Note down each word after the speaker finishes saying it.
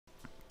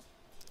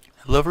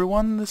Hello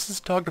everyone, this is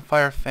Dr.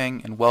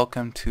 Firefang and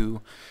welcome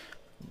to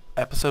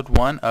episode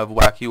 1 of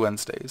Wacky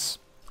Wednesdays.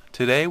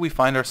 Today we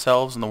find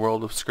ourselves in the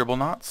world of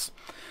Scribblenauts,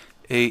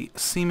 a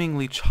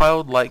seemingly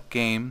childlike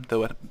game,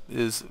 though it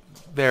is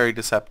very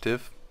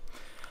deceptive.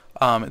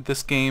 In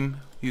this game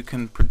you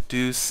can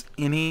produce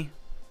any,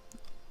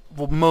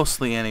 well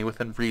mostly any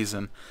within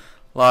reason.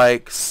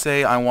 Like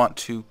say I want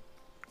to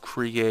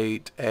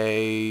create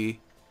a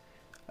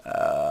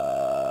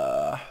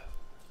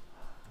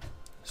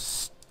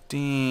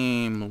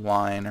steam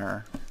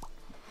liner.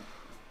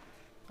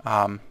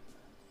 Let's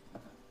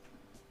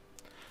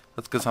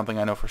get something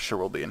I know for sure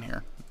will be in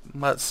here.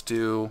 Let's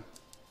do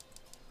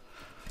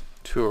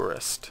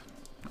tourist.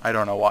 I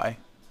don't know why.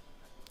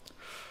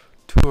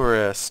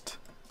 Tourist.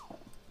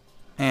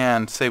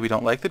 And say we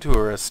don't like the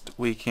tourist,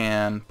 we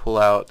can pull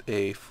out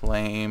a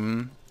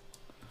flame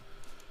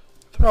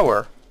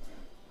thrower.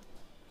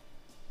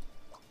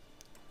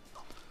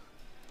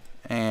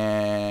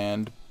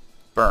 And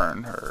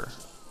burn her.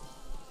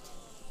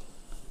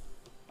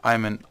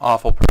 I'm an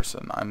awful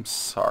person. I'm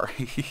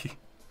sorry.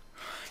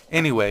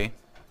 Anyway,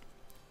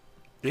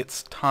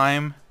 it's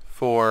time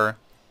for...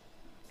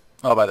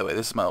 Oh, by the way,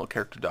 this is my little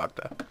character,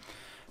 Doctor.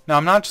 Now,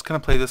 I'm not just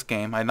going to play this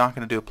game. I'm not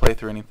going to do a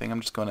playthrough or anything.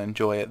 I'm just going to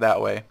enjoy it that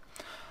way.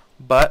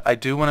 But I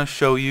do want to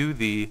show you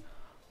the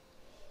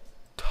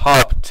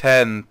top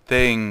 10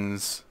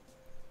 things.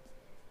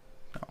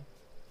 No.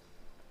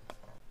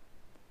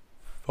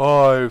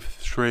 5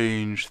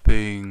 strange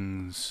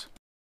things.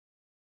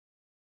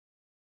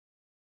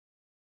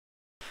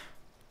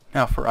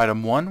 Now for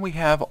item 1, we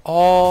have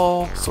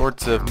all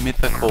sorts of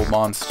mythical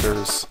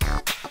monsters.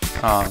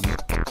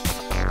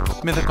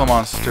 Mythical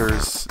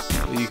monsters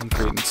that you can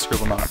create in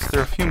Scribblenauts. There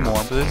are a few more,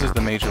 but these are the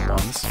major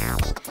ones.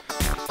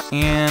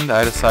 And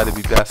I decided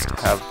it'd be best to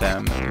have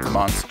them in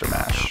Monster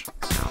Mash.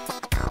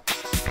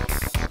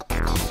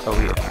 Oh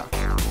yeah.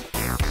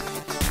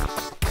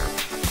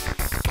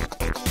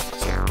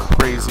 So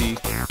crazy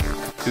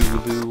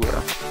Cthulhu,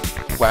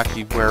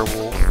 wacky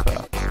werewolf,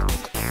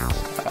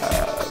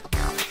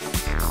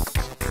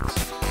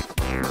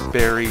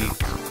 very,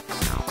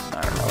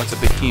 I don't know, it's a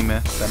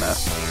behemoth and a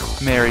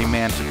merry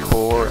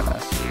manticore and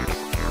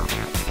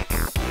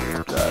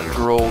a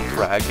droll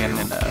dragon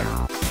and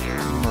a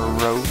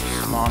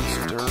morose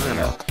monster and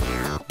a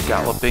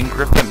galloping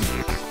griffin.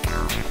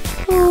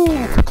 Woo!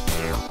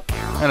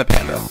 And a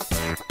panda.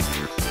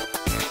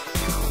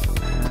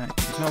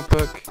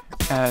 Notebook,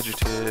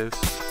 adjective.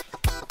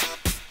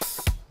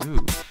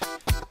 Ooh.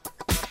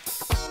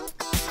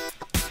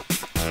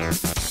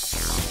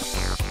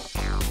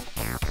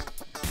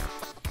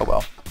 Oh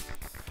well.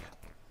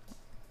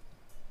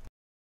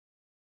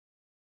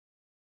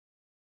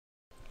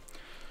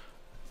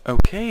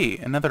 Okay,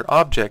 another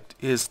object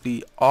is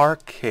the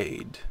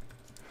arcade.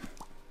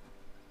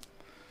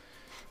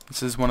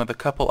 This is one of the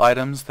couple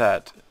items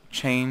that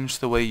change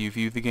the way you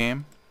view the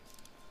game.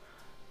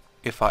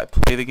 If I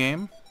play the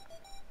game,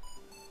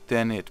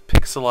 then it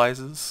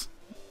pixelizes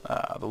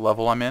the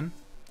level I'm in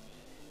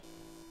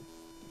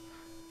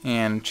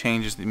and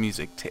changes the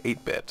music to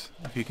 8-bit,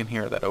 if you can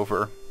hear that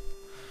over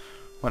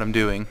what I'm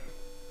doing.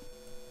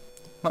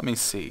 Let me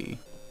see.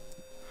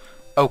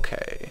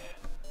 Okay.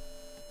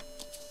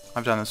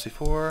 I've done this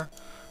before.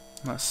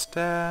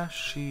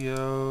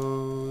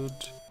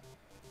 Mustachioed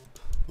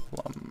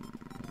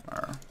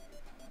plumber.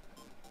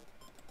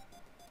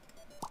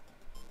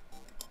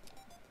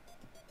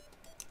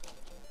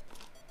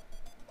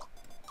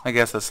 I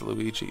guess that's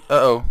Luigi.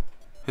 Uh-oh.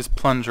 His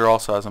plunger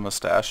also has a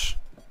mustache.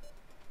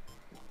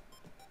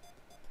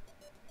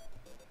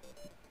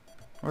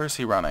 Where is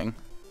he running?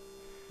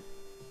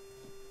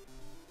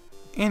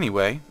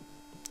 Anyway,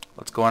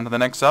 let's go on to the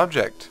next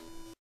object.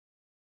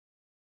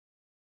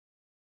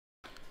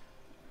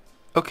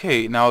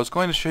 Okay, now I was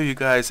going to show you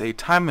guys a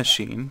time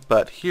machine,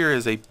 but here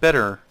is a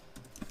better,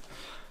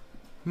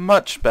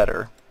 much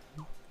better.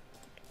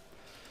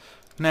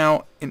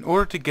 Now, in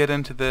order to get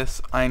into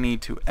this, I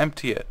need to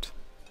empty it.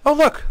 Oh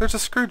look, there's a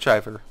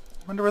screwdriver.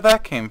 Wonder where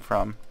that came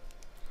from.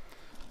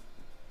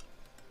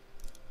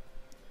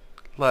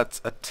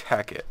 Let's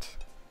attack it.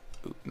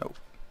 Ooh, nope.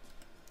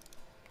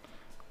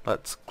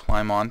 Let's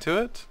climb onto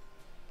it.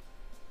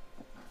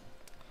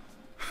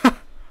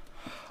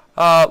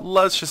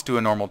 Let's just do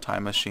a normal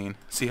time machine.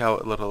 See how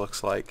it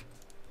looks like.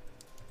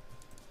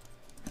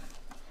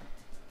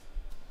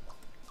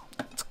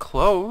 It's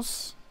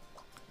close.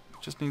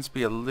 It just needs to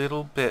be a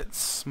little bit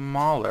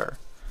smaller.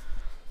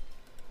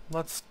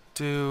 Let's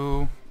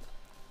do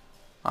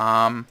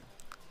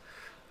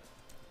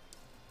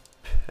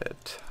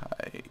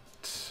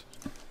petite.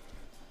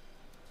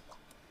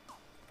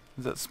 Is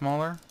that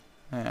smaller?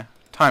 Yeah.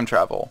 Time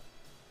travel.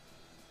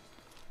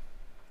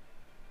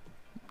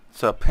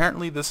 So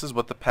apparently this is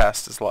what the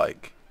past is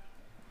like.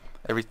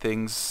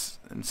 Everything's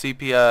in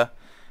sepia,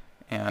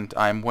 and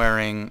I'm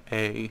wearing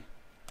a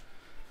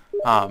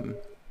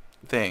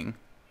thing.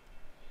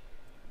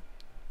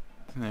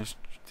 And there's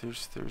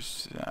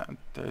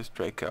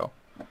Draco,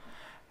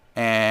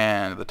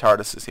 and the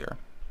TARDIS is here.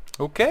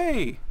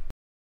 Okay.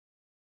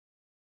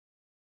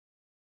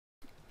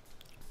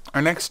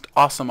 Our next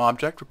awesome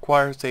object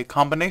requires a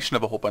combination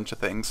of a whole bunch of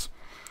things.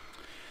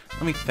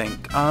 Let me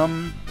think.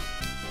 I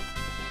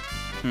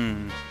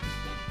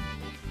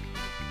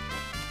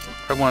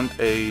want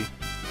a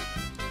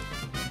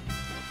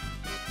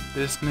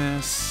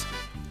business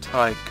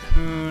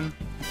tycoon.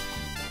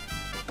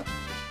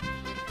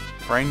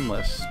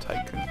 Brainless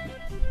tycoon.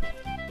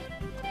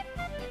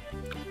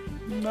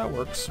 That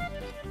works.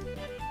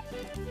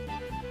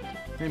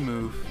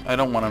 Remove. I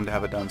don't want him to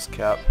have a dunce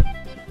cap.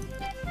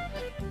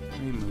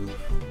 Remove.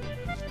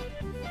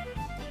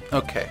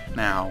 Okay,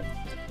 now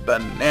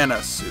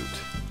banana suit.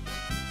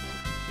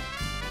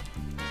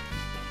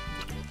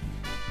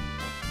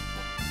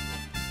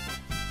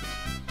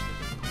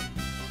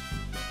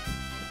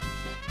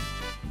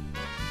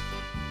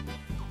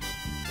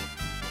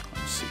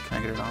 Let's see, can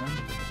I get it on him?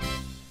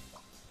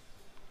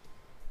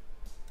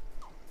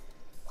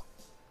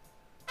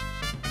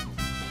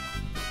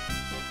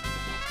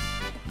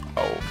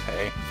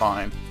 Okay,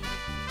 fine.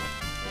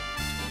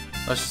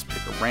 Let's just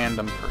pick a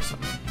random person.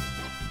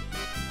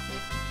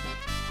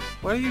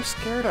 What are you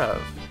scared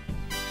of?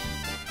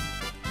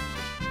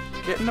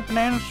 Get in the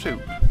banana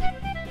suit.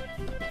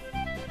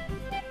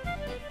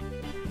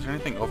 Is there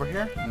anything over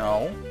here?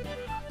 No.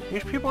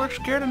 These people are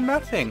scared of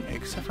nothing,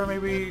 except for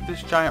maybe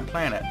this giant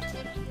planet.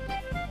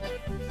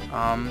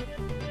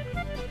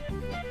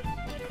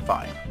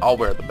 Fine. I'll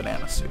wear the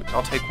banana suit.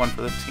 I'll take one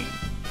for the team.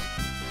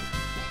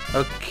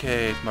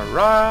 Okay,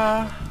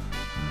 maracas.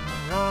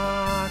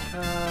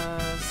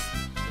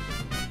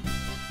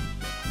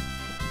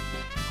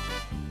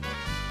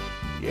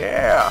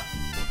 Yeah!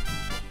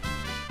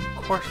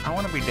 Of course, I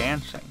want to be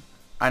dancing.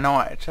 I know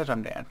it says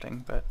I'm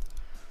dancing, but...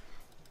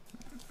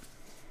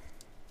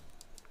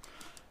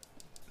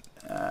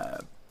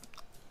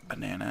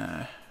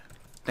 banana...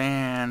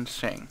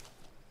 dancing.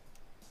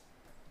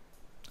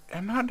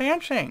 I'm not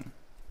dancing!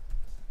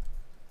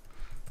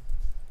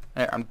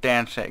 There, I'm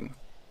dancing.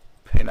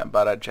 Peanut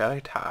butter jelly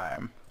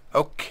time.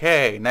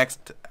 Okay,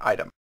 next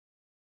item.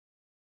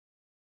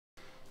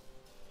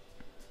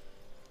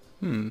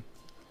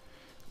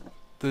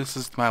 This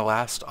is my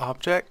last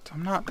object.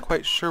 I'm not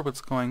quite sure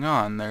what's going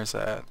on. There's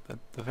a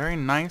very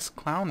nice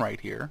clown right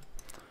here.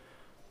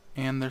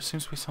 And there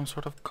seems to be some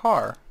sort of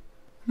car.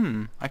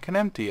 I can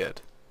empty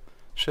it.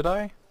 Should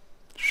I?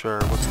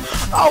 Sure.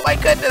 Oh my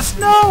goodness,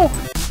 no!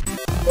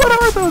 What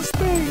are those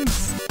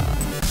things?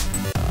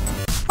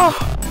 Oh.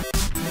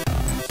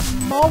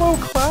 Mallow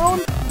clown?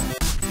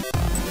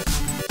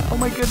 Oh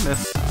my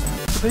goodness.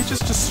 Did they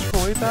just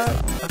destroy that?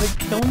 Are they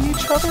killing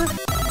each other?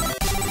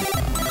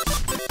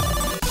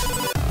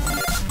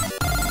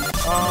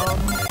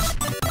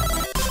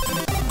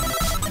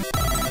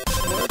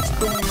 What's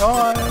going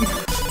on?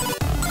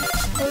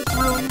 That's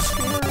really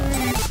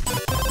scary.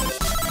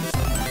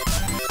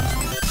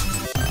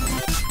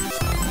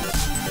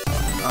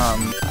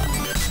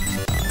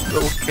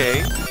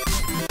 Okay.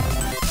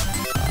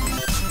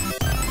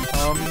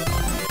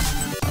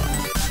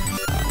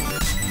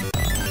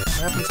 What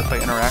happens if I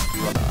interact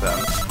with one of them?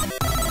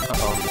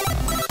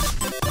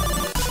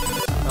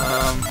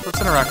 Let's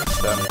interact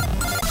with them.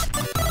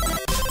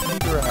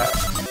 Interact.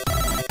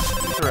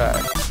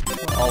 Interact.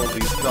 All of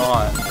these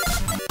gone.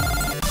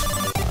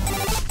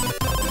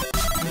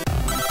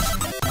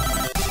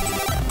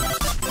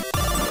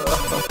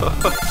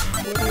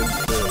 What is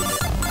this?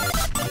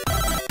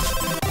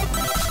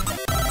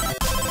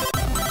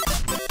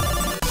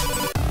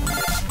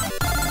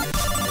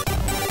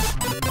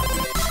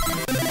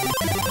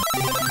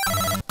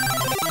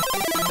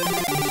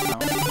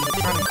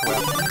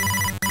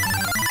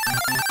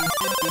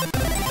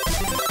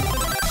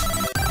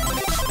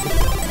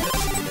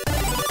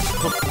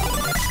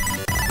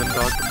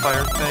 Dog the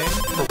Fire thing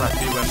for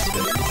Wacky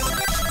Wednesdays.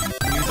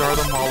 These are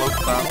the Mallow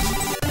clowns.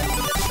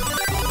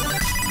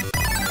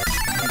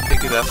 You can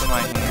pick it up in my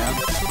hand.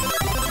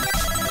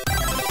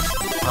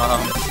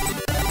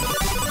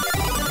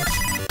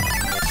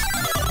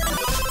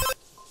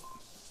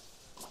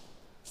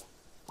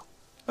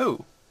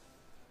 Oh.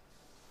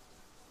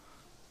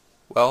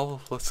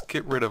 Well, let's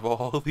get rid of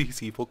all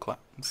these evil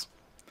clowns.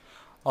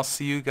 I'll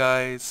see you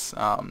guys,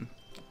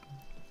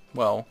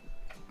 well,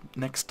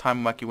 next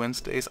time Wacky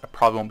Wednesdays. I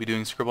probably won't be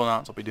doing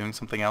Scribblenauts, I'll be doing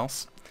something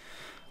else.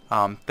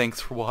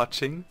 Thanks for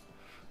watching.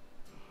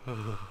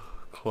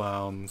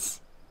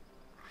 Clowns.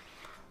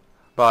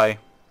 Bye.